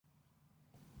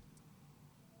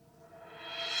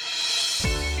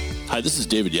Hi, this is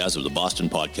David Yaz of the Boston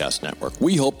Podcast Network.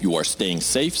 We hope you are staying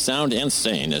safe, sound, and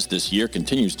sane as this year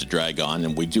continues to drag on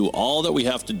and we do all that we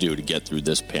have to do to get through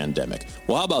this pandemic.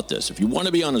 Well, how about this? If you want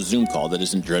to be on a Zoom call that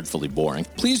isn't dreadfully boring,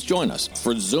 please join us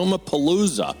for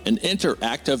Zoomapalooza, an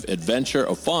interactive adventure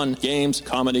of fun, games,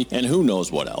 comedy, and who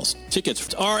knows what else.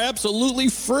 Tickets are absolutely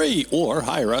free, or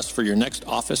hire us for your next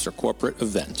office or corporate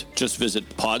event. Just visit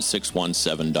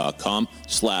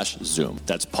pod617.com/Zoom.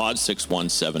 That's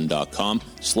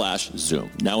pod617.com/Zoom.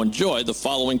 Now enjoy the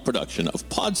following production of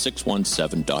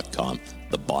pod617.com,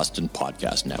 the Boston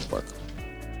Podcast Network.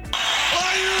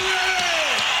 Are you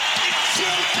ready? It's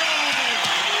showtime!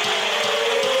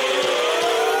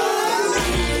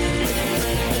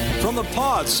 From the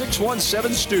Pod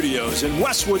 617 studios in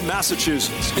Westwood,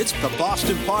 Massachusetts, it's the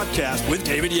Boston Podcast with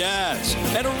David Yaz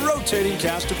and a rotating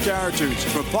cast of characters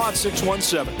for Pod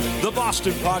 617, the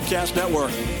Boston Podcast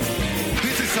Network.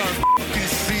 This is our f***ing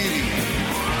city.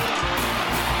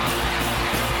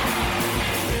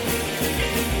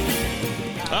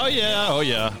 Oh yeah, oh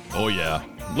yeah, oh yeah.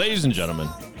 Ladies and gentlemen,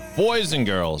 boys and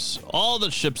girls, all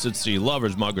the ships at sea,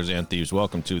 lovers, muggers, and thieves,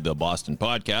 welcome to the Boston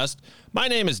Podcast. My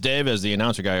name is Dave, as the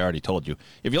announcer guy already told you.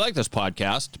 If you like this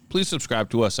podcast, please subscribe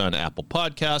to us on Apple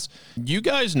Podcasts. You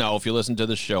guys know, if you listen to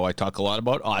the show, I talk a lot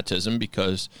about autism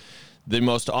because the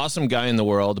most awesome guy in the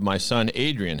world, my son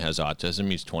Adrian, has autism.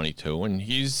 He's 22, and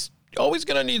he's always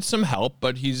going to need some help,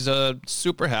 but he's a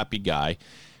super happy guy.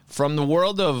 From the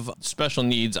world of special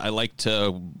needs, I like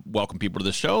to welcome people to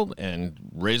the show and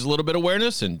raise a little bit of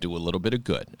awareness and do a little bit of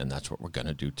good. And that's what we're going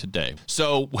to do today.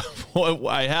 So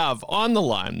I have on the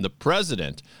line the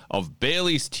president of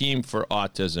Bailey's Team for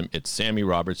Autism. It's Sammi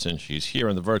Robertson. She's here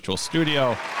in the virtual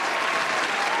studio.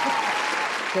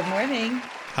 Good morning.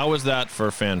 How was that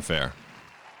for fanfare?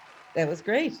 That was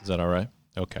great. Is that all right?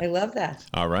 Okay. I love that.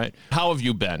 All right. How have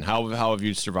you been? How have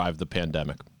you survived the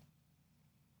pandemic?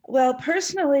 Well,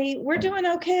 personally, we're doing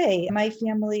okay. My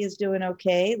family is doing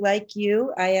okay. Like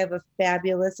you, I have a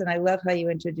fabulous, and I love how you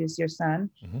introduce your son.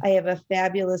 Mm-hmm. I have a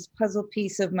fabulous puzzle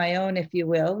piece of my own, if you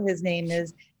will. His name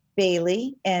is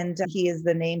Bailey, and he is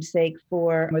the namesake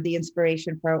or the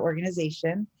inspiration for our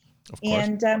organization.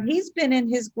 And he's been in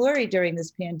his glory during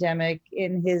this pandemic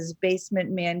in his basement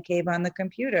man cave on the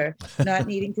computer, not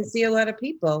needing to see a lot of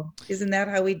people. Isn't that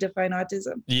how we define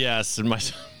autism? Yes, and my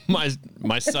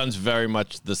son's very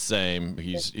much the same.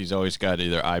 He's always got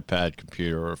either iPad,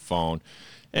 computer, or phone,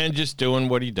 and just doing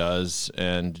what he does.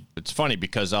 And it's funny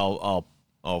because I'll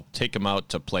take him out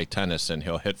to play tennis, and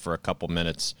he'll hit for a couple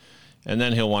minutes. And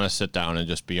then he'll want to sit down and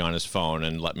just be on his phone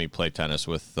and let me play tennis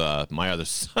with my other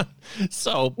son.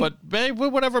 So, but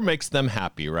whatever makes them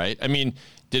happy, right? I mean,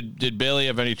 did Bailey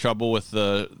have any trouble with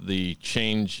the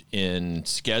change in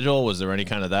schedule? Was there any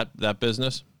kind of that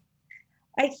business?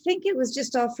 I think it was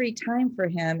just all free time for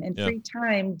him, and free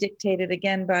time dictated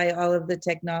again by all of the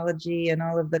technology and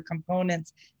all of the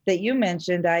components that you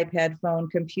mentioned, iPad,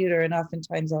 phone, computer, and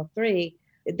oftentimes all three.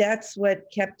 That's what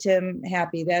kept him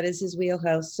happy. That is his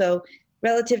wheelhouse. So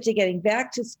relative to getting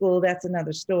back to school, that's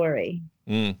another story.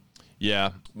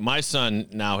 Yeah. My son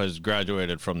now has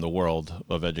graduated from the world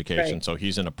of education. Right. So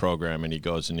he's in a program and he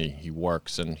goes and he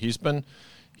works, and he's been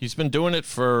doing it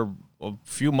for a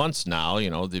few months now.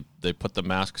 You know, they put the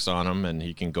masks on him and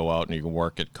he can go out and he can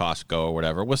work at Costco or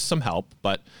whatever with some help.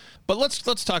 But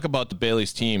let's talk about the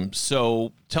Bailey's team.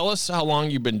 So tell us how long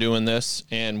you've been doing this,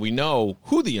 and we know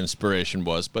who the inspiration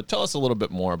was, but tell us a little bit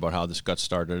more about how this got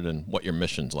started and what your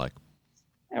mission's like.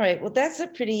 All right. Well, that's a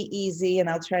pretty easy, and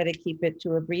I'll try to keep it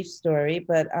to a brief story.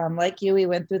 But like you, we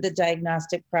went through the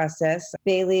diagnostic process.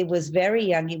 Bailey was very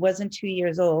young. He wasn't 2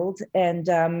 years old. And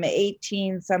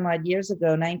 19 years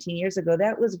ago,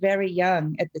 that was very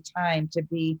young at the time to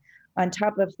be on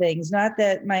top of things. Not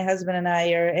that my husband and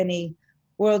I are any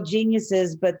world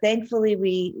geniuses, but thankfully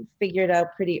we figured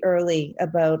out pretty early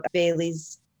about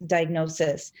Bailey's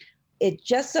diagnosis. It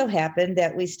just so happened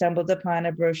that we stumbled upon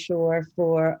a brochure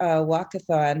for a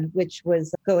walkathon, which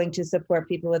was going to support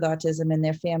people with autism and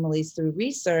their families through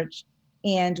research.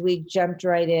 And we jumped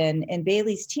right in. And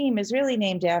Bailey's team is really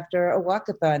named after a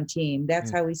walkathon team. That's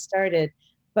how we started.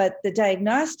 But the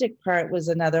diagnostic part was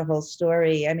another whole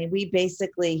story. I mean, we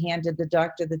basically handed the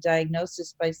doctor the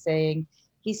diagnosis by saying,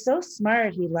 he's so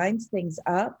smart. He lines things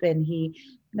up and he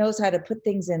knows how to put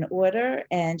things in order.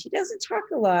 And he doesn't talk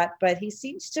a lot, but he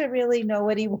seems to really know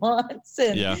what he wants.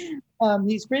 And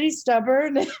he's pretty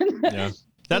stubborn. Yeah,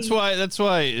 that's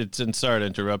why it's, and sorry to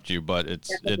interrupt you, but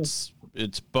it's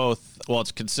both. Well,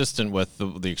 it's consistent with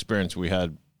the experience we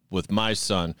had with my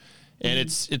son, and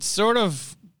it's sort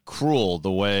of cruel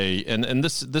the way, and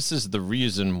this is the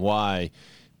reason why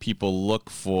people look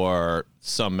for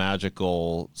some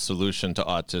magical solution to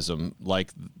autism,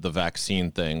 like the vaccine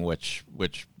thing, which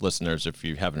listeners, if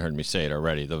you haven't heard me say it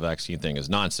already, the vaccine thing is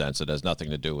nonsense. It has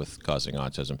nothing to do with causing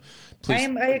autism. Please.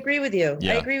 I agree with you.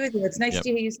 Yeah. I agree with you. It's nice to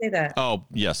hear you say that. Oh,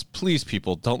 yes. Please,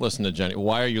 people, don't listen to Jenny.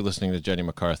 Why are you listening to Jenny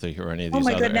McCarthy or any of these Oh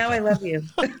my other... God, now I love you.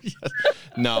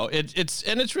 No,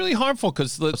 it's really harmful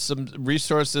because some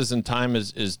resources and time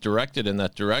is directed in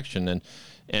that direction.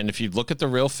 And if you look at the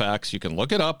real facts, you can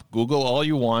look it up, Google all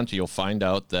you want. You'll find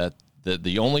out that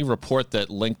the only report that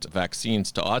linked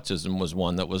vaccines to autism was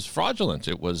one that was fraudulent.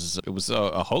 It was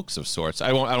a hoax of sorts.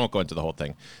 I won't go into the whole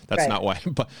thing. That's not why.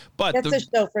 But that's a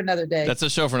show for another day. That's a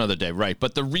show for another day, right?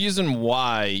 But the reason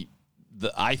why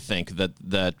I think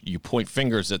that you point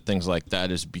fingers at things like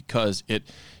that is because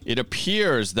it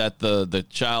appears that the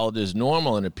child is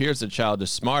normal and it appears the child is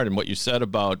smart. And what you said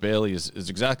about Bailey is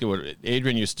exactly what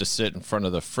Adrian used to sit in front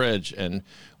of the fridge and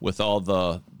with all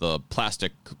the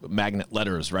plastic magnet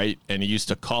letters, right? And he used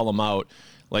to call them out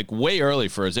like way early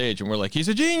for his age. And we're like, he's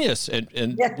a genius.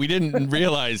 And we didn't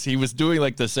realize he was doing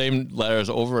like the same letters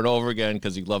over and over again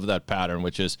because he loved that pattern,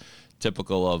 which is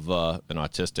typical of an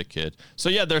autistic kid. So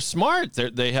yeah, they're smart.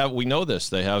 We know this.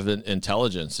 They have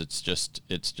intelligence. It's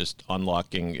just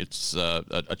unlocking. It's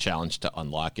a challenge to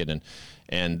unlock it,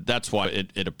 and that's why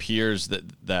it appears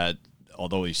that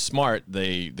although he's smart,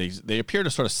 they appear to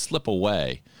sort of slip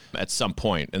away at some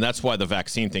point, and that's why the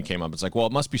vaccine thing came up. It's like, well,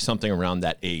 it must be something around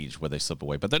that age where they slip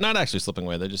away, but they're not actually slipping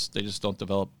away. They just don't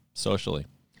develop socially.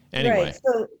 Anyway, right.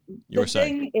 So the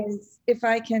thing is, if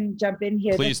I can jump in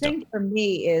here, the thing for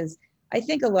me is, I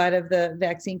think a lot of the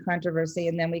vaccine controversy,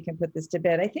 and then we can put this to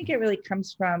bed, I think it really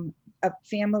comes from a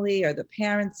family or the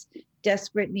parents'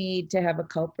 desperate need to have a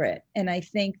culprit. And I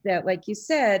think that, like you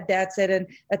said, that's at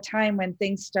a time when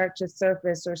things start to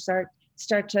surface or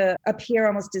start to appear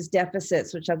almost as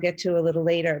deficits, which I'll get to a little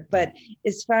later. But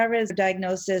as far as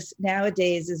diagnosis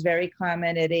nowadays is very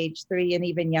common at age 3 and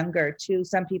even younger, to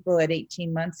some people at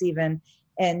 18 months even.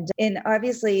 And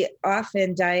obviously,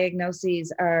 often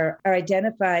diagnoses are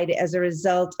identified as a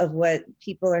result of what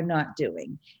people are not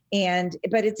doing.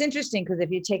 But it's interesting because if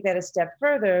you take that a step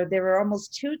further, there are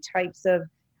almost 2 types of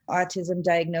autism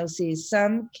diagnoses.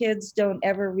 Some kids don't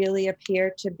ever really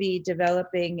appear to be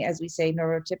developing, as we say,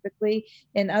 neurotypically,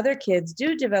 and other kids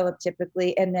do develop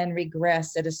typically and then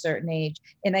regress at a certain age.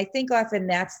 And I think often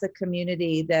that's the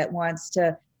community that wants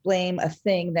to blame a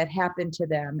thing that happened to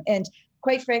them. And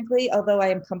quite frankly, although I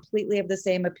am completely of the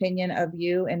same opinion of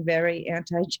you and very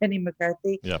anti-Jenny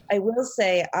McCarthy, I will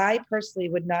say I personally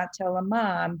would not tell a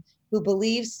mom who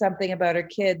believes something about her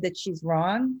kid that she's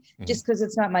wrong, just because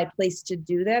it's not my place to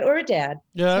do that, or a dad.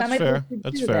 Yeah, that's fair.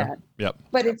 That's fair. Yep.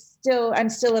 But I'm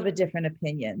still of a different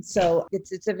opinion. So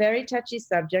it's a very touchy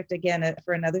subject, again,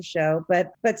 for another show.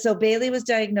 But so Bailey was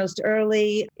diagnosed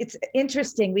early. It's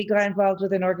interesting. We got involved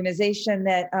with an organization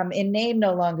that in name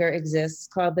no longer exists,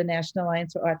 called the National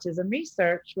Alliance for Autism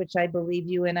Research, which I believe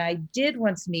you and I did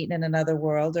once meet in another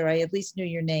world, or I at least knew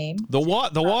your name. The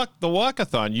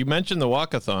walkathon. You mentioned the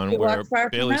walkathon.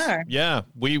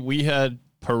 We had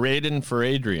parading for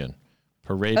Adrian.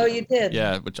 Parading. Oh, you did?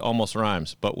 Yeah, which almost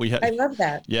rhymes, but we had. I love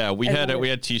that. Yeah, we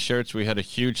had T-shirts. We had a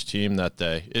huge team that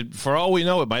day. For all we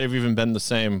know, it might have even been the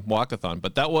same walkathon,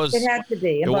 but that was. It had to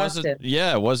be in Boston.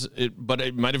 Yeah, it was. But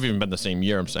it might have even been the same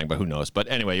year. I'm saying, but who knows? But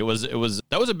anyway,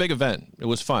 that was a big event. It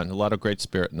was fun. A lot of great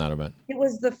spirit in that event. It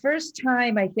was the first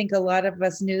time I think a lot of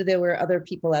us knew there were other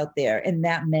people out there, and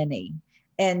that many.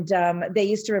 And they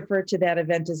used to refer to that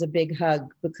event as a big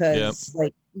hug because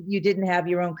like you didn't have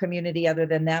your own community other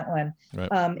than that one. Right.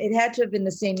 It had to have been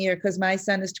the same year because my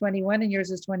son is 21 and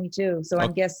yours is 22. So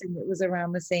I'm guessing it was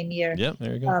around the same year. Yeah,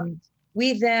 there you go.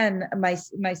 We then,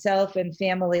 myself and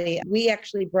family, we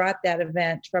actually brought that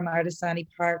event from Artisani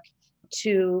Park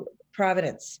to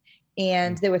Providence.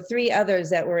 And there were 3 others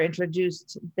that were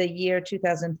introduced the year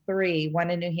 2003,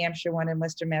 one in New Hampshire, one in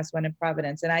Worcester, Mass., one in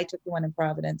Providence. And I took the one in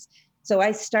Providence. So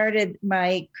I started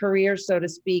my career, so to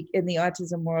speak, in the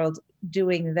autism world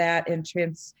doing that and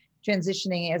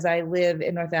transitioning as I live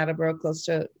in North Attleboro,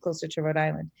 closer to Rhode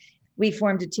Island. We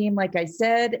formed a team, like I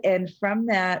said, and from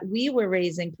that, we were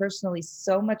raising personally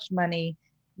so much money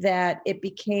that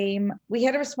we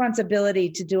had a responsibility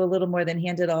to do a little more than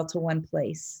hand it all to one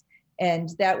place. And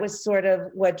that was sort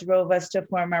of what drove us to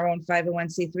form our own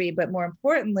 501c3. But more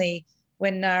importantly,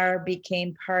 when NAR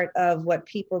became part of what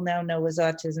people now know as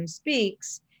Autism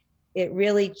Speaks, it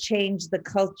really changed the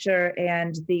culture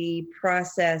and the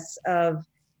process of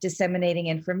disseminating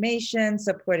information,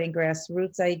 supporting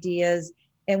grassroots ideas.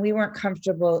 And we weren't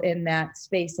comfortable in that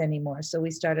space anymore. So we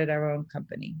started our own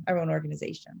company, our own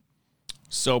organization.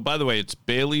 So, by the way, it's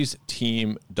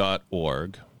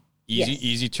baileysteam.org.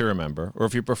 Easy to remember. Or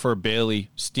if you prefer,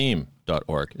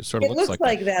 baileysteam.org. It sort of looks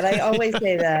like that. I always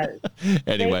say that.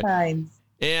 Anyway. Great minds.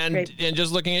 And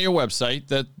just looking at your website,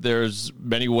 that there's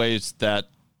many ways that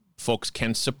folks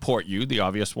can support you. The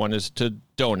obvious one is to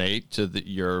donate to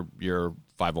your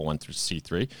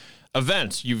 501c3.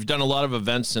 Events. You've done a lot of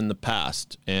events in the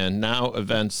past, and now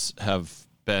events have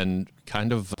been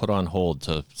kind of put on hold,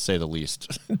 to say the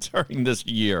least, during this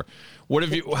year.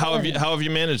 How have you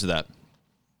managed that?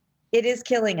 It is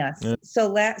killing us. Yeah.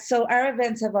 So our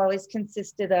events have always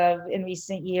consisted of, in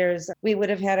recent years, we would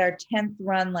have had our 10th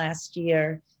run last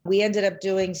year. We ended up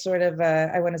doing sort of a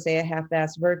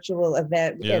half-assed virtual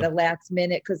event at a last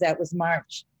minute, because that was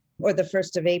March, or the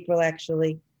 1st of April,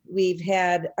 actually. We've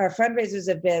had, our fundraisers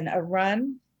have been a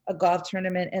run, a golf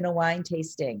tournament, and a wine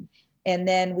tasting. And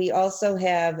then we also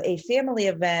have a family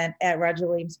event at Roger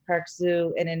Williams Park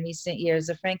Zoo, and in recent years,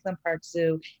 the Franklin Park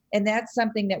Zoo. And that's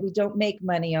something that we don't make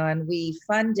money on. We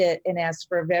fund it and ask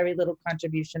for a very little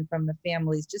contribution from the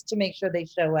families, just to make sure they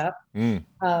show up. And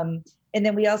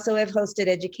then we also have hosted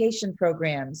education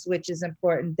programs, which is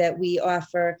important, that we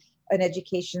offer an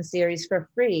education series for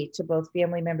free to both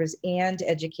family members and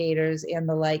educators and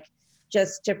the like,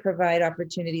 just to provide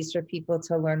opportunities for people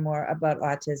to learn more about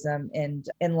autism and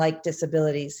like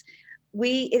disabilities.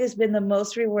 It has been the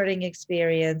most rewarding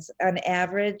experience. On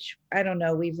average, I don't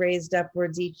know, we've raised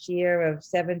upwards each year of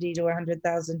 $70,000 to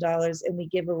 $100,000, and we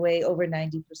give away over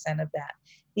 90% of that.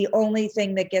 The only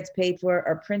thing that gets paid for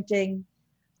are printing,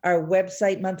 our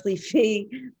website monthly fee.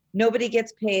 Nobody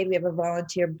gets paid. We have a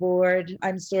volunteer board.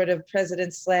 I'm sort of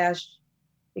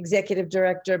president/executive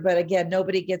director, but again,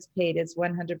 nobody gets paid. It's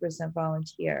 100%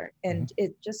 volunteer, and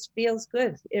it just feels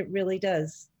good. It really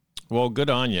does. Well, good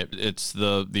on you. It's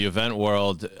the event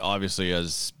world obviously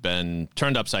has been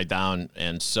turned upside down,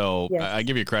 and so yes. I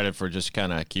give you credit for just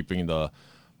kind of keeping the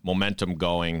momentum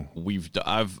going.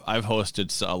 I've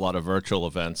hosted a lot of virtual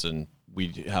events, and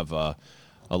we have a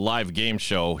live game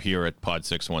show here at Pod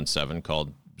 617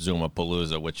 called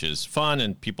Zoomapalooza, which is fun,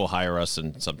 and people hire us,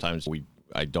 and sometimes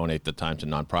I donate the time to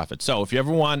nonprofits. So if you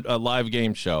ever want a live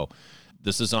game show,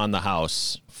 this is on the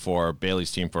house for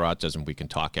Bailey's Team for Autism. We can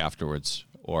talk afterwards.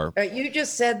 Or you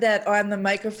just said that on the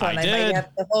microphone. I might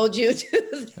have to hold you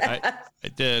to that. I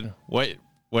did. Wait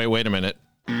a minute.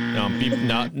 No,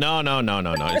 no.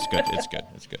 It's good.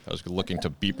 I was looking to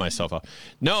beep myself up.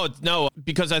 No,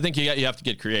 because I think you have to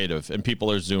get creative, and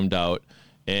people are zoomed out.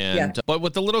 But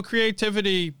with a little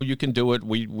creativity, you can do it.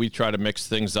 We try to mix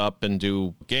things up and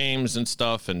do games and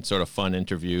stuff, and sort of fun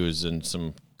interviews and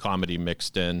some comedy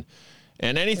mixed in,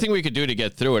 and anything we could do to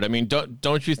get through it. I mean,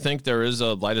 don't you think there is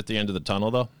a light at the end of the tunnel,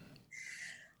 though?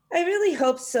 I really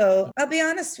hope so. I'll be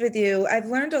honest with you. I've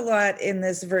learned a lot in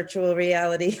this virtual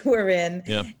reality we're in.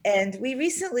 Yeah. And we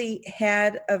recently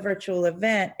had a virtual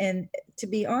event. And to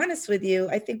be honest with you,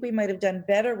 I think we might have done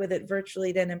better with it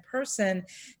virtually than in person,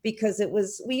 because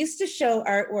we used to show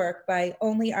artwork by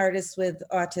only artists with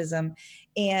autism.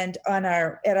 And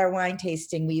at our wine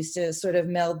tasting, we used to sort of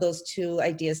meld those two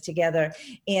ideas together.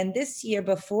 And this year,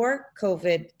 before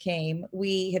COVID came,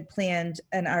 we had planned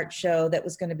an art show that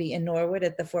was going to be in Norwood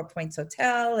at the Four Points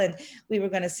Hotel. And we were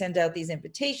going to send out these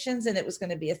invitations, and it was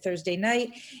going to be a Thursday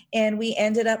night. And we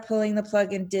ended up pulling the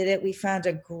plug and did it. We found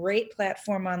a great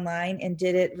platform online and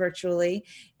did it virtually.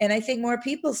 And I think more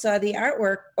people saw the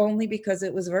artwork only because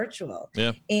it was virtual.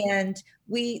 Yeah. And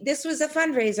this was a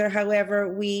fundraiser.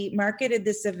 However, we marketed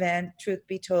this event. Truth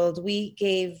be told, we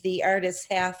gave the artists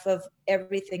half of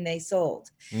everything they sold.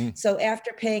 So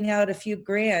after paying out a few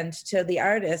grand to the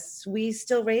artists, we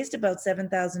still raised about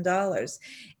 $7,000.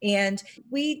 And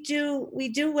we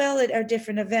do well at our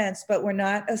different events, but we're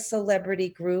not a celebrity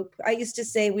group. I used to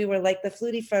say we were like the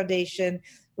Flutie Foundation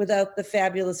without the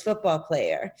fabulous football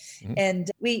player. And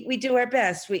we do our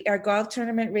best. Our golf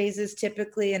tournament raises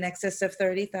typically in excess of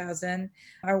 $30,000.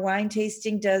 Our wine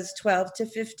tasting does 12 to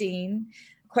 15.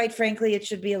 Quite frankly, it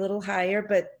should be a little higher,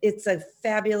 but it's a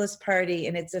fabulous party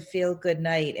and it's a feel-good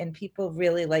night, and people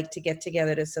really like to get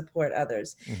together to support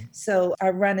others. So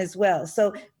our run as well.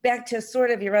 So back to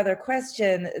sort of your other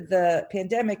question, the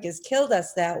pandemic has killed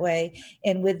us that way.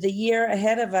 And with the year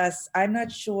ahead of us, I'm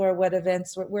not sure what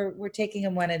events we're taking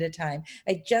them one at a time.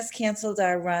 I just canceled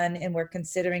our run, and we're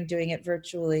considering doing it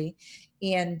virtually.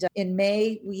 And in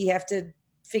May, we have to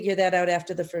figure that out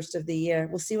after the first of the year.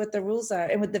 We'll see what the rules are.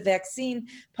 And with the vaccine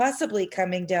possibly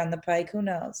coming down the pike, who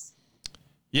knows?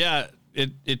 Yeah,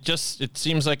 it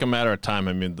seems like a matter of time.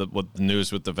 I mean, with the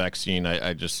news with the vaccine,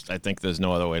 I think there's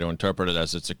no other way to interpret it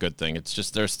as it's a good thing. It's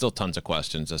just there's still tons of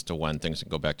questions as to when things can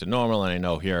go back to normal. And I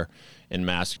know here in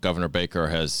Mass, Governor Baker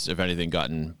has, if anything,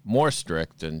 gotten more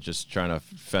strict and just trying to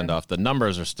fend off. The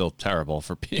numbers are still terrible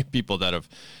for people that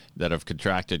have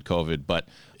contracted COVID, but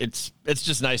it's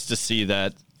just nice to see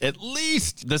that at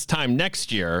least this time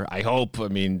next year, I hope. I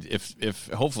mean, if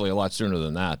hopefully a lot sooner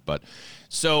than that. But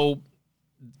so.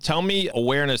 Tell me,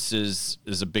 awareness is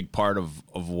a big part of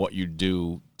what you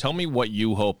do. Tell me what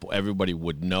you hope everybody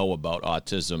would know about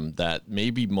autism that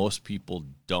maybe most people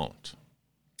don't.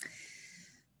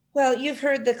 Well, you've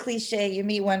heard the cliche, you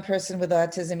meet one person with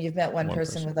autism, you've met one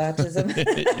person with autism.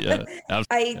 Yeah,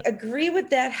 I agree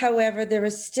with that. However, there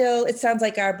is still, it sounds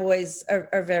like our boys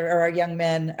are very, or our young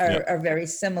men are very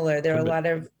similar. There are a lot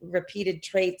of repeated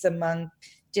traits among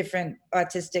different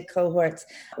autistic cohorts.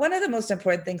 One of the most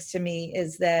important things to me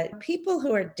is that people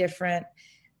who are different,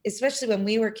 especially when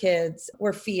we were kids,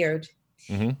 were feared.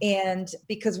 Mm-hmm. And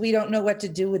because we don't know what to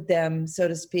do with them, so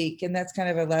to speak. And that's kind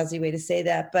of a lousy way to say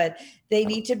that, but they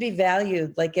need to be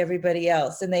valued like everybody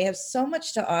else. And they have so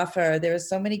much to offer. There are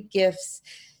so many gifts.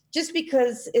 Just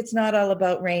because it's not all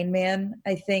about Rain Man,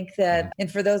 I think that,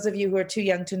 and for those of you who are too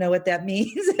young to know what that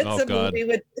means, it's a movie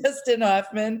with Dustin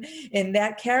Hoffman, and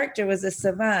that character was a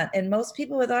savant. And most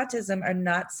people with autism are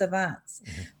not savants,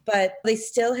 but they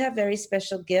still have very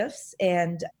special gifts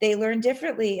and they learn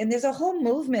differently. And there's a whole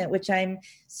movement, which I'm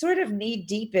sort of knee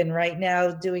deep in right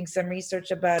now, doing some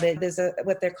research about it. There's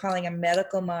what they're calling a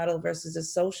medical model versus a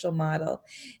social model.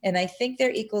 And I think they're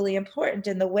equally important.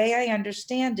 And the way I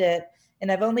understand it,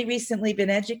 and I've only recently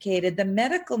been educated, the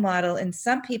medical model in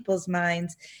some people's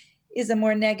minds is a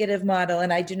more negative model,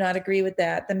 and I do not agree with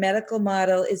that. The medical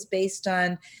model is based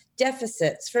on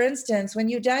deficits. For instance, when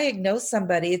you diagnose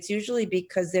somebody, it's usually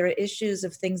because there are issues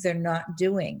of things they're not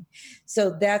doing. So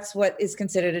that's what is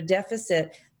considered a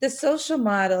deficit. The social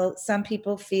model, some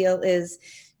people feel, is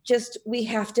just we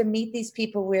have to meet these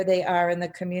people where they are in the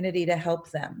community to help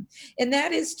them. And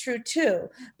that is true too.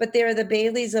 But there are the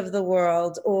Baileys of the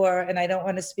world, and I don't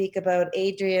want to speak about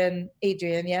Adrian,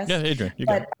 yes? Yeah, Adrian.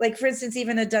 But like, for instance,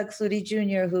 even a Doug Flutie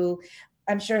Jr., who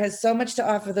I'm sure has so much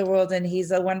to offer the world, and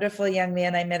he's a wonderful young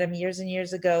man. I met him years and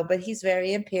years ago, but he's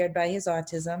very impaired by his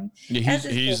autism. Yeah,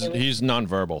 he's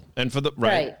nonverbal. And for the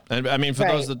right. And I mean, for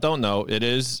those that don't know, it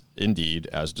is indeed,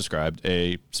 as described,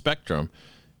 a spectrum.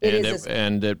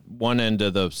 And at one end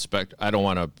of the spectrum, I don't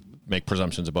want to make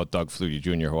presumptions about Doug Flutie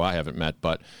Jr., who I haven't met,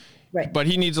 but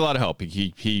he needs a lot of help.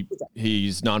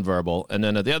 He's nonverbal. And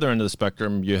then at the other end of the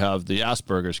spectrum, you have the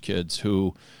Asperger's kids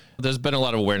who there's been a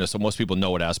lot of awareness. So most people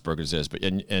know what Asperger's is, but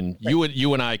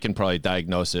you and I can probably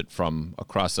diagnose it from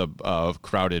across a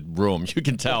crowded room. You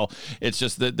can tell it's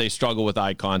just that they struggle with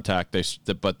eye contact.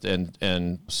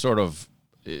 And sort of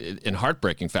in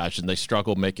heartbreaking fashion, they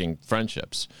struggle making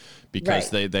friendships because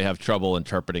they have trouble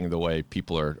interpreting the way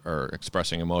people are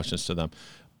expressing emotions to them.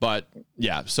 But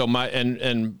yeah, so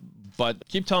but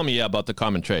keep telling me about the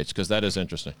common traits, because that is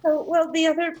interesting. Oh, well, the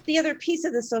other piece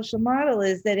of the social model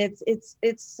is that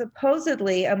it's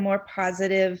supposedly a more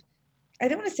positive, I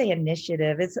don't want to say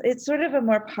initiative. It's sort of a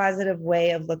more positive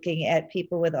way of looking at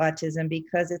people with autism,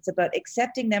 because it's about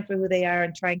accepting them for who they are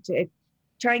and trying to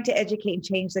educate and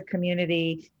change the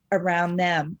community around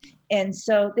them. And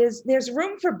so there's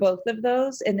room for both of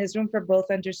those, and there's room for both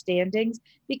understandings,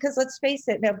 because let's face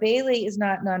it, now Bailey is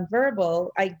not nonverbal.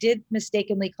 I did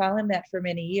mistakenly call him that for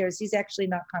many years. He's actually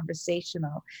not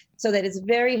conversational, so that it's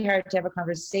very hard to have a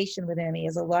conversation with him. He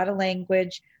has a lot of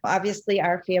language. Obviously,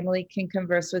 our family can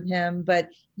converse with him, but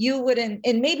you wouldn't,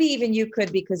 and maybe even you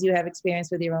could because you have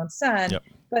experience with your own son. Yep.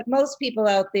 But most people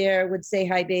out there would say,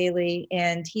 "Hi, Bailey,"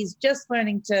 and he's just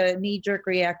learning to knee-jerk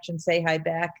reaction, say hi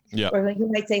back. Yep. Or he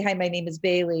might say, "Hi, my name is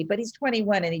Bailey," but he's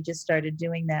 21 and he just started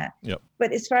doing that. Yep.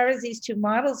 But as far as these two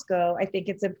models go, I think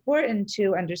it's important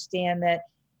to understand that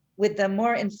with the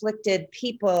more inflicted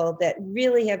people that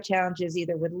really have challenges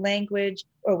either with language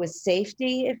or with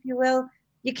safety, if you will,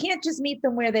 you can't just meet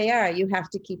them where they are. You have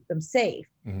to keep them safe.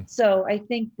 Mm-hmm. So I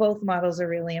think both models are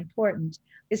really important.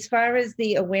 As far as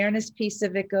the awareness piece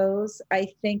of it goes, I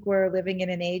think we're living in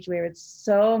an age where it's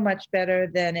so much better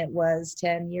than it was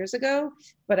 10 years ago,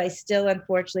 but I still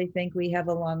unfortunately think we have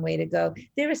a long way to go.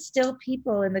 There are still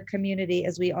people in the community,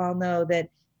 as we all know, that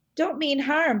don't mean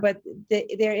harm, but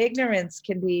their ignorance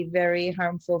can be very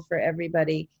harmful for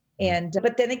everybody.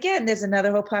 But then again, there's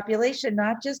another whole population,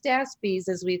 not just Aspies,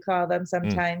 as we call them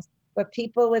sometimes, but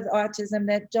people with autism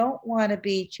that don't want to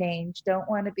be changed, don't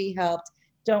want to be helped,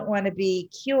 don't want to be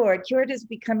cured. Cured is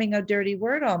becoming a dirty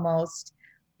word almost,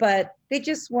 but they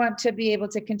just want to be able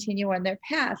to continue on their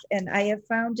path. And I have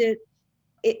found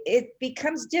it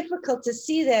becomes difficult to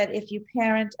see that if you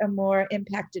parent a more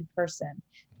impacted person.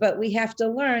 But we have to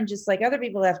learn, just like other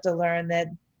people have to learn, that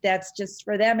that's just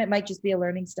for them. It might just be a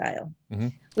learning style,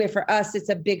 where for us, it's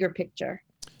a bigger picture.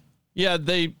 Yeah,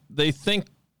 they think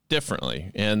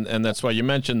differently. And that's why you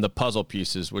mentioned the puzzle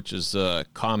pieces, which is a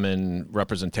common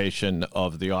representation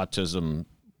of the autism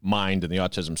mind and the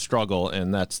autism struggle.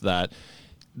 And that's that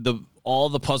all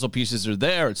the puzzle pieces are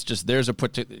there. It's just theirs are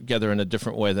put together in a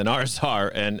different way than ours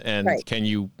are. And right. Can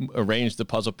you arrange the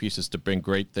puzzle pieces to bring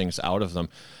great things out of them?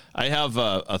 I have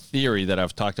a theory that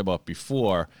I've talked about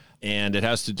before, and it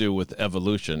has to do with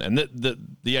evolution. And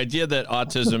the idea that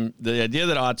autism,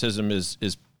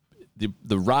 is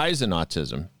the rise in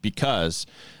autism, because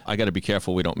I got to be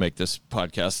careful we don't make this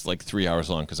podcast like 3 hours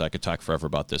long, because I could talk forever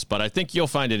about this. But I think you'll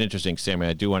find it interesting, Sammi.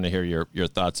 I do want to hear your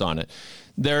thoughts on it.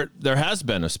 There has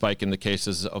been a spike in the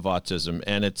cases of autism,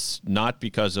 and it's not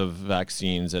because of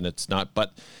vaccines, and it's not,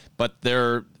 but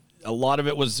a lot of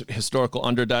it was historical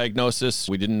underdiagnosis.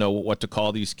 We didn't know what to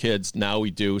call these kids. Now we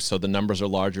do, so the numbers are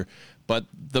larger. But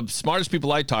the smartest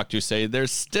people I talk to say there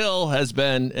still has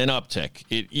been an uptick,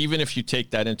 even if you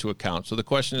take that into account. So the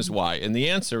question is why? And the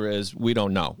answer is we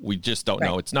don't know. We just don't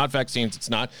know. It's not vaccines. It's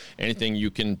not anything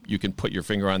you can put your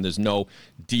finger on. There's no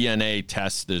DNA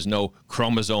tests. There's no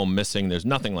chromosome missing. There's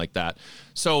nothing like that.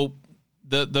 So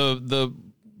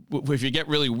if you get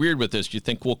really weird with this, you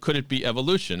think, well, could it be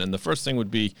evolution? And the first thing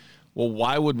would be, well,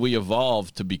 why would we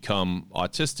evolve to become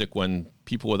autistic when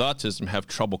people with autism have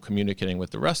trouble communicating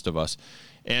with the rest of us?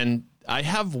 And I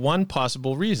have one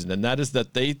possible reason, and that is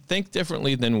that they think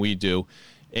differently than we do.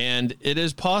 And it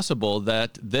is possible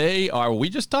that we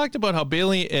just talked about how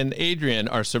Bailey and Adrian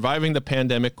are surviving the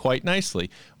pandemic quite nicely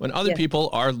when other people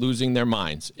are losing their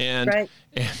minds. And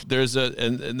there's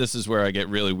and this is where I get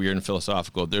really weird and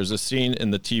philosophical. There's a scene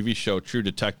in the TV show True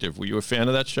Detective. Were you a fan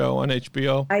of that show on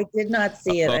HBO? I did not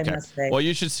see it, okay. I must say. Well,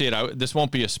 you should see it. This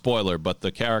won't be a spoiler, but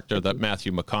the character that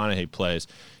Matthew McConaughey plays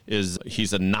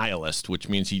he's a nihilist, which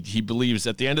means he believes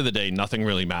at the end of the day nothing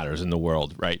really matters in the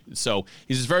world, right? So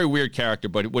he's a very weird character,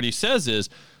 but what he says is,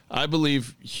 I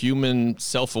believe human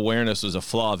self-awareness is a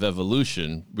flaw of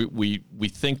evolution. We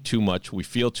think too much, we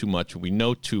feel too much, we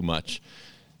know too much.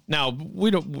 Now,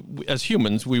 we don't, as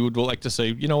humans, we would like to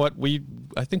say, you know what,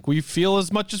 I think we feel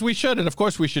as much as we should, and of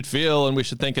course we should feel and we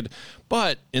should think it.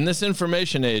 But in this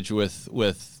information age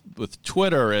with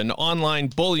Twitter and online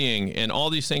bullying and all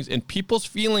these things, and people's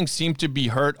feelings seem to be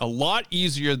hurt a lot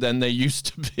easier than they used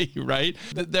to be, right?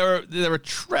 There are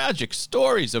tragic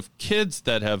stories of kids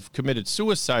that have committed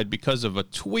suicide because of a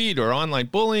tweet or online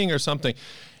bullying or something.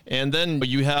 And then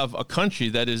you have a country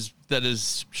that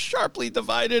is sharply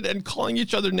divided and calling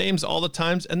each other names all the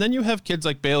times. And then you have kids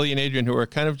like Bailey and Adrian who are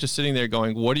kind of just sitting there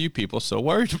going, what are you people so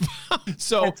worried about?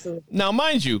 So Absolutely. Now,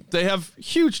 mind you, they have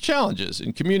huge challenges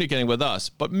in communicating with us,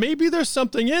 but maybe there's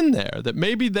something in there that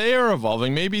maybe they are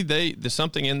evolving. Maybe there's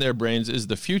something in their brains is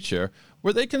the future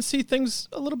where they can see things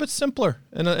a little bit simpler.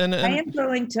 And I am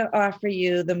going to offer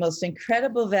you the most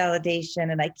incredible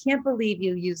validation, and I can't believe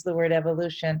you used the word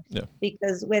evolution,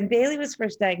 because when Bailey was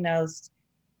first diagnosed,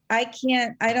 I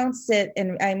don't sit,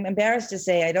 and I'm embarrassed to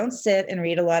say, I don't sit and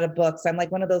read a lot of books. I'm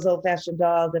like one of those old-fashioned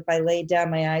dolls if I lay down,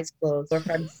 my eyes closed, or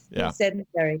if I'm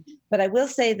sedentary. But I will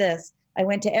say this, I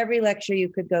went to every lecture you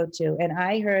could go to, and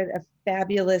I heard a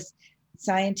fabulous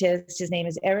scientist. His name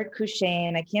is Eric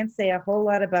Cushane. I can't say a whole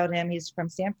lot about him. He's from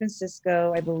San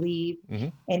Francisco, I believe. Mm-hmm.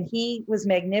 And he was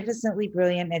magnificently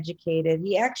brilliant, educated.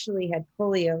 He actually had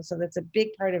polio, so that's a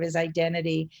big part of his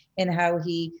identity and how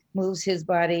he moves his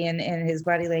body and his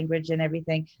body language and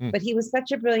everything. But he was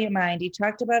such a brilliant mind. He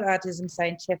talked about autism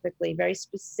scientifically, very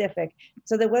specific.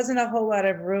 So there wasn't a whole lot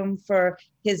of room for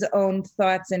his own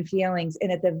thoughts and feelings.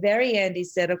 And at the very end, he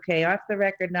said, okay, off the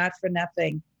record, not for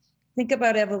nothing. Think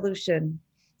about evolution.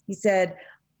 He said,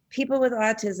 people with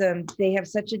autism, they have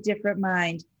such a different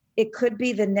mind. It could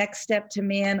be the next step to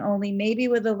man, only maybe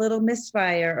with a little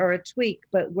misfire or a tweak,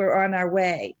 but we're on our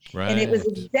way. Right. And it was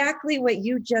exactly what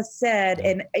you just said. Yeah.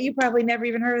 And you probably never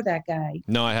even heard of that guy.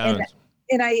 No, I haven't.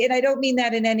 And I don't mean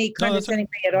that in any condescending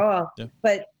way at all. Yeah.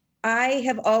 But I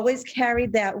have always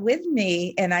carried that with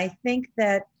me. And I think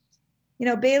that,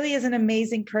 Bailey is an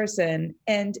amazing person.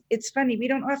 And it's funny, we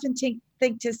don't often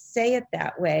think to say it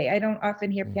that way. I don't often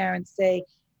hear parents say,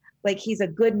 like, he's a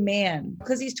good man,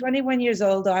 because he's 21 years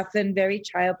old, often very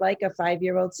childlike, a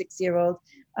 5-year-old, 6-year-old.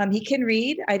 He can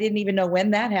read. I didn't even know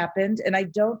when that happened. And I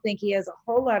don't think he has a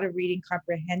whole lot of reading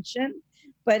comprehension,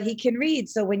 but he can read.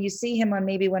 So when you see him on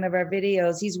maybe one of our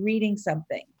videos, he's reading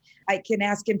something. I can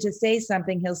ask him to say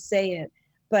something, he'll say it.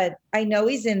 But I know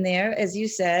he's in there. As you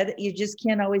said, you just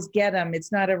can't always get him.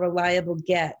 It's not a reliable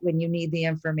get when you need the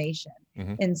information.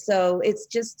 Mm-hmm. And so it's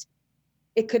just,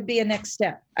 it could be a next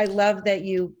step. I love that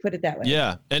you put it that way.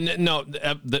 Yeah. And no,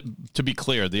 to be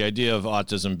clear, the idea of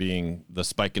autism being, the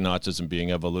spike in autism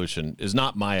being evolution is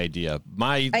not my idea.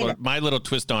 My little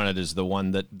twist on it is the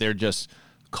one that they're just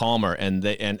calmer, and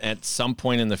at some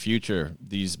point in the future,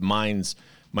 these minds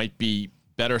might be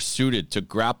better suited to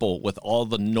grapple with all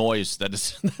the noise that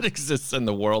exists in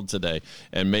the world today.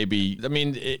 And maybe, I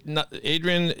mean,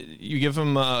 Adrian, you give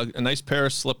him a nice pair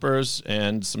of slippers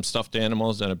and some stuffed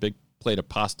animals and a big plate of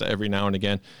pasta every now and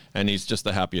again, and he's just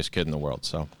the happiest kid in the world.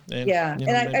 So, and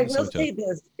I will say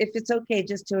this, if it's okay,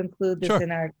 just to include this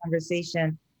in our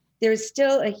conversation. There's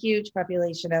still a huge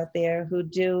population out there who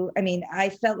I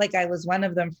felt like I was one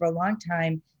of them for a long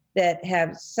time, that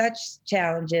have such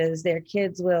challenges. Their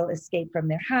kids will escape from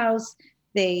their house.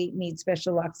 They need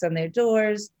special locks on their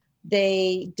doors.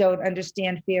 They don't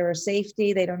understand fear or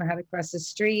safety. They don't know how to cross the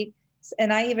street.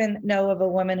 And I even know of a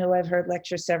woman who I've heard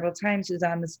lecture several times who's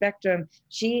on the spectrum.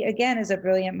 She, again, is a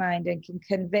brilliant mind and can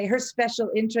convey her special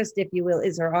interest, if you will,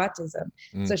 is her autism.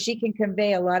 So she can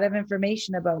convey a lot of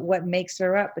information about what makes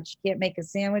her up, but she can't make a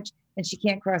sandwich and she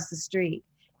can't cross the street.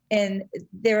 And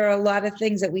there are a lot of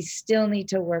things that we still need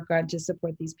to work on to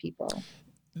support these people.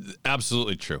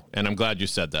 Absolutely true. And I'm glad you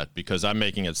said that, because I'm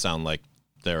making it sound like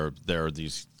there are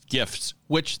these gifts,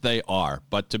 which they are.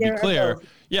 But to be clear,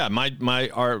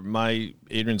 my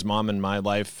Adrian's mom in my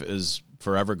life is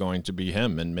forever going to be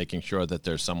him, and making sure that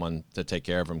there's someone to take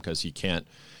care of him, because he can't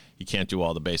do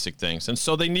all the basic things. And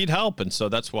so they need help. And so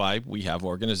that's why we have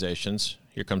organizations.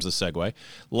 Here comes the segue,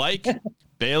 like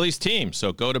Bailey's Team.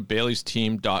 So go to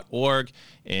baileysteam.org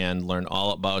and learn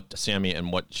all about Sammi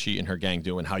and what she and her gang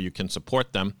do and how you can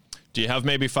support them. Do you have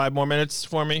maybe 5 more minutes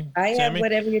for me, I Sammi? have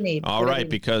whatever you need. All right,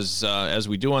 because as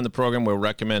we do on the program, we'll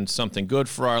recommend something good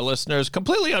for our listeners,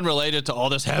 completely unrelated to all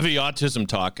this heavy autism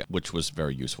talk, which was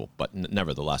very useful, but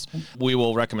nevertheless, we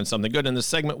will recommend something good in this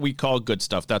segment we call Good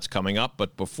Stuff. That's coming up,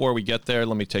 but before we get there,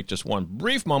 let me take just one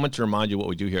brief moment to remind you what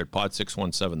we do here at Pod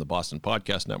 617, the Boston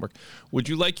Podcast Network. Would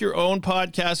you like your own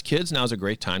podcast, kids? Now's a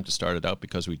great time to start it out,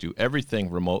 because we do everything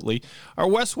remotely. Our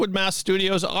Westwood, Mass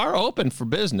studios are open for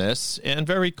business and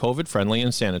very COVID-friendly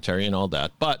and sanitary and all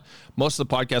that. But most of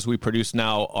the podcasts we produce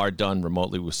now are done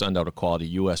remotely. We send out a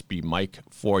quality USB mic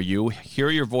for you.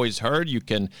 Hear your voice heard. You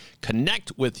can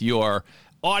connect with your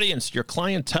audience, your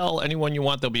clientele, anyone you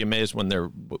want. They'll be amazed when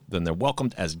they're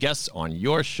welcomed as guests on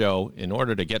your show. In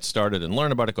order to get started and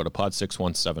learn about it, go to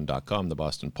pod617.com, the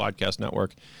Boston Podcast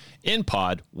Network. In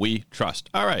Pod, we trust.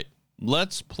 All right,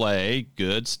 let's play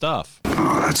Good Stuff.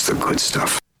 Oh, that's the good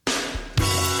stuff.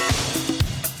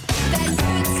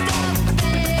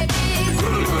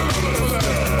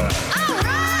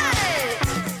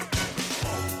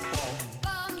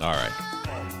 All right.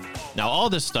 Now, all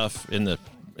this stuff in the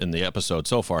episode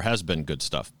so far has been good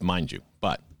stuff, mind you.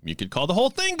 But you could call the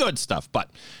whole thing good stuff. But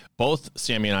both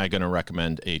Sammi and I are going to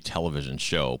recommend a television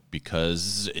show,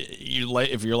 because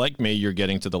if you're like me, you're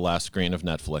getting to the last screen of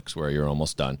Netflix where you're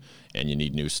almost done and you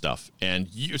need new stuff. And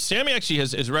Sammi actually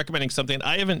is recommending something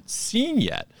I haven't seen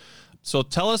yet. So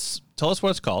tell us what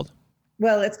it's called.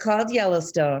 Well, it's called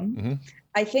Yellowstone. Mm-hmm.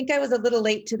 I think I was a little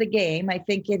late to the game. I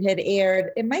think it had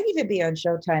aired. It might even be on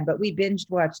Showtime, but we binge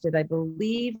watched it, I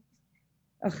believe.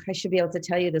 Oh, I should be able to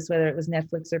tell you this, whether it was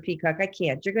Netflix or Peacock. I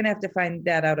can't. You're going to have to find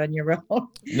that out on your own.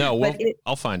 No,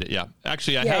 I'll find it. Yeah,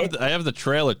 actually, I have the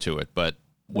trailer to it, but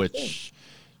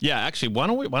actually, why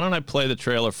don't I play the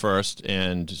trailer first,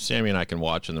 and Sammi and I can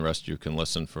watch, and the rest of you can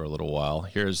listen for a little while.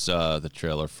 Here's the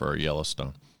trailer for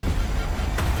Yellowstone.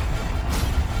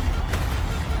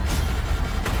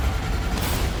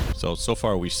 So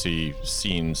far we see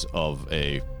scenes of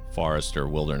a forest or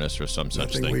wilderness or some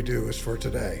such thing. Nothing we do is for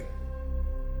today.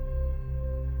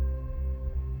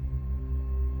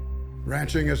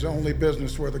 Ranching is the only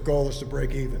business where the goal is to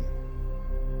break even.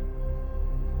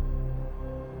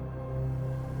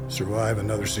 Survive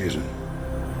another season.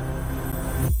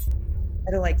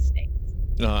 I don't like snakes.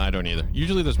 No, I don't either.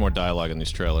 Usually there's more dialogue in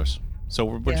these trailers.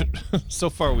 So so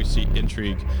far we see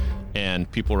intrigue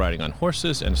and people riding on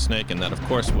horses and a snake, and that, of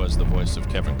course, was the voice of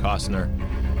Kevin Costner.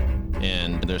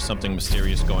 And there's something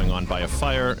mysterious going on by a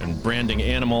fire and branding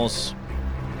animals.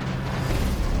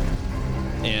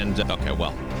 And, okay,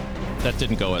 well, that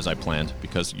didn't go as I planned,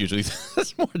 because usually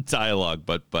there's more dialogue,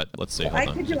 but let's see. I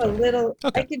could do it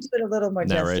a little more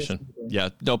narration. Justice. Yeah,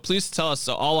 no, please tell us.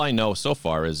 So all I know so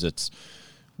far is it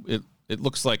it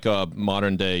looks like a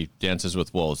modern day Dances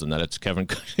with Wolves, and that it's Kevin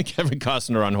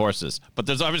Costner on horses. But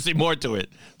there's obviously more to it.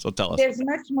 So tell us. There's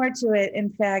much more to it. In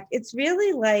fact, it's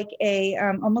really like a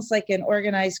almost like an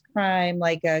organized crime,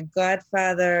 like a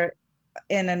Godfather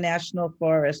in a national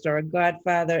forest or a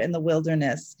Godfather in the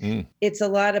wilderness. It's a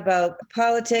lot about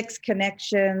politics,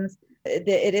 connections.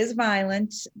 It is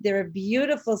violent. There are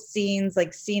beautiful scenes,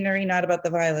 like scenery, not about the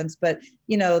violence, but,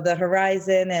 the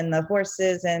horizon and the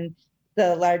horses and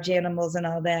the large animals and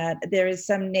all that. There is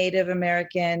some Native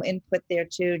American input there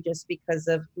too, just because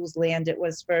of whose land it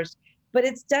was first. But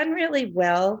it's done really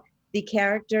well. The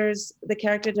character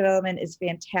development is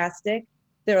fantastic.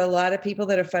 There are a lot of people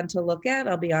that are fun to look at,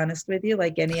 I'll be honest with you,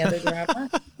 like any other drama.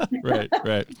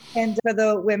 Right. And for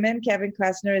the women, Kevin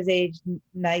Costner is aged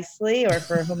nicely, or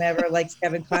for whomever likes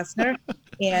Kevin Costner.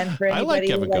 And for anybody I like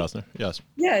Kevin Costner, yes.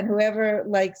 Yeah, and whoever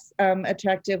likes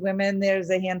attractive women,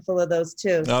 there's a handful of those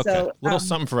too. Okay, so little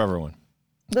something for everyone.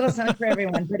 Little something for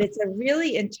everyone, but it's a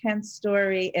really intense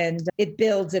story, and it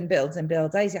builds and builds and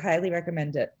builds. I highly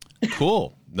recommend it.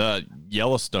 Cool. The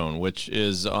Yellowstone, which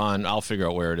is on, I'll figure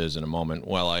out where it is in a moment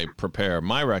while I prepare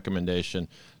my recommendation.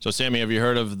 So, Sammy, have you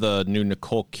heard of the new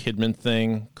Nicole Kidman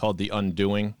thing called The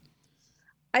Undoing?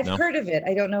 I've heard of it.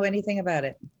 I don't know anything about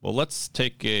it. Well, let's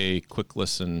take a quick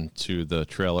listen to the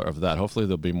trailer of that. Hopefully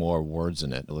there'll be more words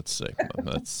in it. Let's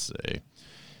see.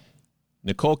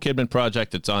 Nicole Kidman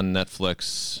project. It's on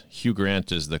Netflix. Hugh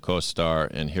Grant is the co-star,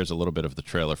 and here's a little bit of the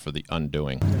trailer for The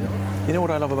Undoing. You know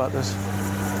what I love about this?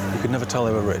 You could never tell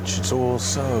they were rich. It's all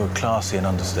so classy and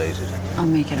understated. I'll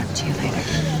make it up to you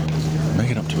later.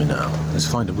 Make it up to me now. Let's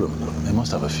find a room. They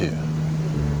must have a few.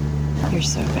 You're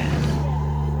so bad.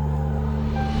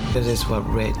 It is what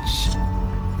rich,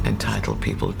 entitled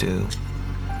people do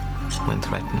when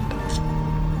threatened.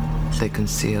 They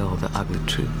conceal the ugly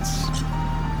truths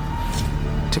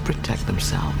to protect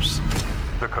themselves.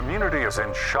 The community is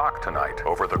in shock tonight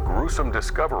over the gruesome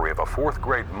discovery of a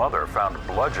fourth-grade mother found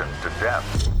bludgeoned to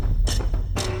death.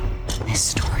 This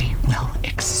story will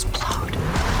explode.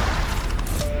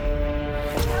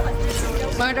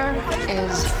 Murder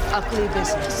is ugly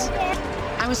business.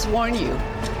 I must warn you,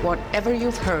 whatever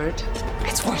you've heard,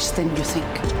 it's worse than you think.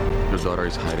 Your daughter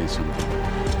is hiding something.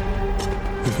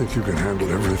 You think you can handle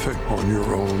everything on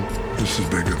your own? This is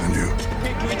bigger than you.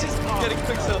 Can we just get a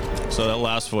quick selfie? So that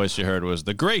last voice you heard was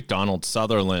the great Donald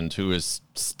Sutherland, who is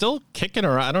still kicking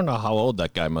around. I don't know how old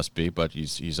that guy must be, but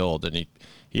he's old, and he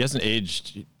hasn't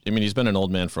aged. I mean, he's been an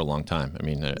old man for a long time. I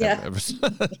mean,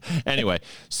 anyway,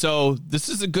 so this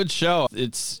is a good show.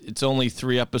 It's only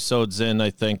 3 episodes in, I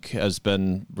think, has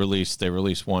been released. They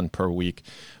release one per week,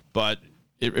 but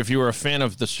if you were a fan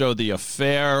of the show The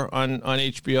Affair on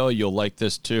HBO, you'll like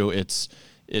this too. It's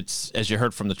as you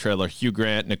heard from the trailer, Hugh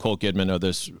Grant, Nicole Kidman are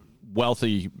this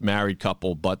wealthy married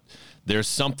couple, but there's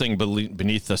something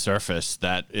beneath the surface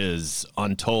that is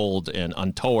untold and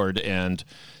untoward, and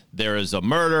there is a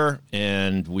murder,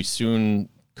 and we soon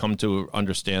come to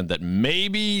understand that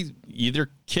maybe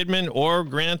either Kidman or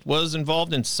Grant was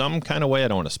involved in some kind of way. I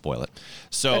don't want to spoil it.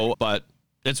 So, but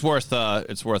it's worth a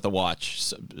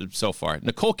watch so far.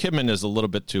 Nicole Kidman is a little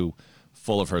bit too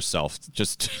full of herself.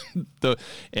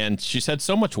 And she's had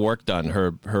so much work done.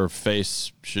 Her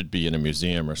face should be in a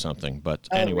museum or something. But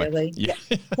anyway, really? Yeah.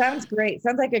 Sounds great.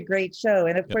 Sounds like a great show.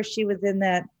 And of course, she was in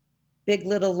that Big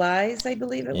Little Lies, I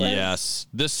believe it was. Yes,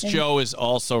 this show is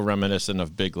also reminiscent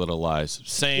of Big Little Lies.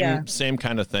 Same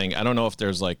kind of thing. I don't know if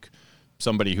there's like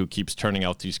somebody who keeps turning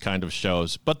out these kind of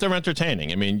shows, but they're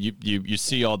entertaining. I mean, you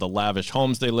see all the lavish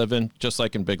homes they live in, just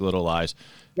like in Big Little Lies,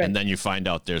 right. And then you find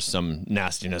out there's some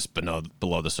nastiness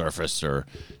below the surface, or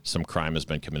some crime has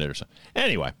been committed or something.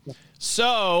 Anyway,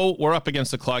 so we're up against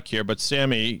the clock here, but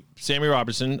Sammi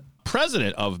Robertson,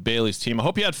 president of Bailey's Team, I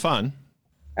hope you had fun.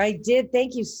 I did.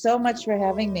 Thank you so much for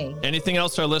having me. Anything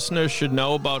else our listeners should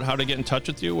know about how to get in touch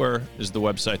with you, or is the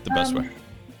website the best way?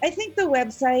 I think the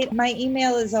website, my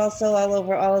email is also all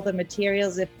over all of the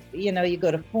materials. If you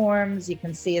go to forums, you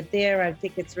can see it there. I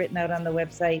think it's written out on the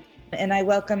website. And I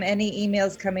welcome any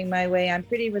emails coming my way. I'm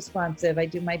pretty responsive. I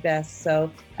do my best. So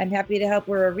I'm happy to help.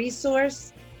 We're a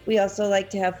resource. We also like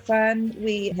to have fun.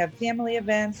 We have family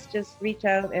events. Just reach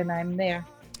out and I'm there.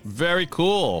 Very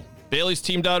cool.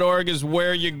 Bailey'sTeam.org is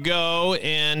where you go.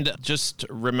 And just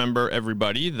remember,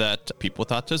 everybody, that people with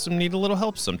autism need a little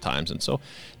help sometimes. And so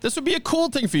this would be a cool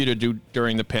thing for you to do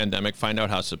during the pandemic. Find out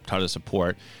how to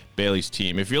support Bailey's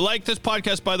Team. If you like this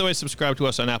podcast, by the way, subscribe to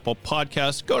us on Apple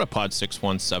Podcasts. Go to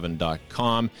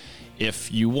pod617.com.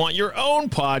 If you want your own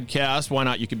podcast, why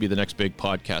not? You could be the next big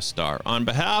podcast star. On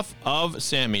behalf of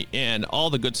Sammi and all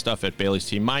the good stuff at Bailey's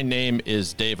Team, my name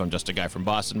is Dave. I'm just a guy from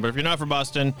Boston. But if you're not from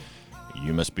Boston,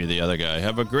 You must be the other guy.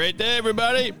 Have a great day,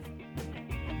 everybody.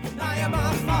 I am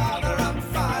a